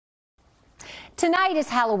Tonight is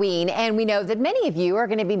Halloween, and we know that many of you are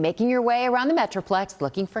going to be making your way around the Metroplex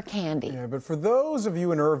looking for candy. Yeah, but for those of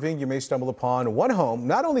you in Irving, you may stumble upon one home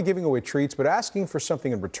not only giving away treats, but asking for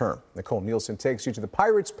something in return. Nicole Nielsen takes you to the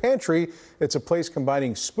Pirates Pantry. It's a place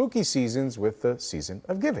combining spooky seasons with the season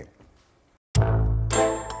of giving.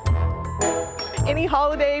 Any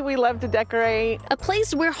holiday, we love to decorate. A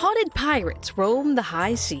place where haunted pirates roam the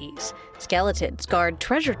high seas. Skeletons guard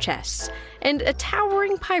treasure chests, and a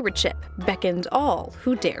towering pirate ship beckons all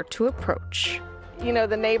who dare to approach. You know,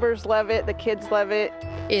 the neighbors love it, the kids love it.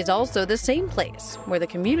 Is also the same place where the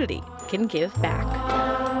community can give back.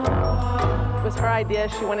 It was her idea.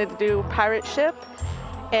 She wanted to do pirate ship,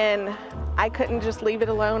 and I couldn't just leave it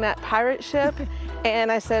alone at pirate ship.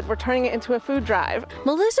 And I said, we're turning it into a food drive.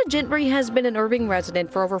 Melissa Gentry has been an Irving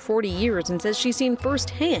resident for over 40 years and says she's seen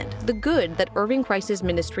firsthand the good that Irving Crisis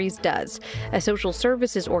Ministries does, a social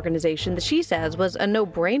services organization that she says was a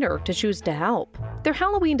no-brainer to choose to help. Their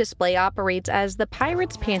Halloween display operates as the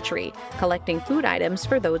Pirates Pantry, collecting food items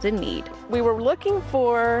for those in need. We were looking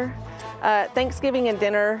for Thanksgiving and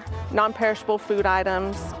dinner, non-perishable food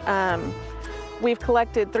items. We've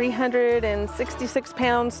collected 366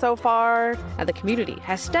 pounds so far. And the community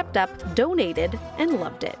has stepped up, donated, and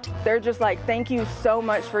loved it. They're just like, thank you so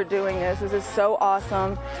much for doing this. This is so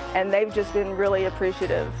awesome. And they've just been really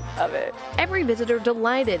appreciative of it. Every visitor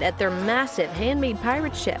delighted at their massive handmade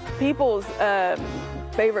pirate ship. People's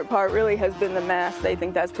favorite part really has been the mask. They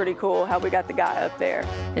think that's pretty cool, how we got the guy up there.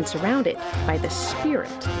 And surrounded by the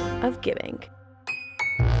spirit of giving.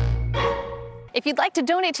 If you'd like to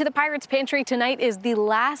donate to the Pirates Pantry, tonight is the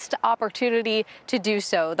last opportunity to do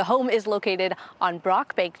so. The home is located on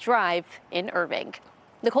Brock Bank Drive in Irving.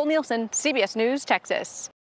 Nicole Nielsen, CBS News, Texas.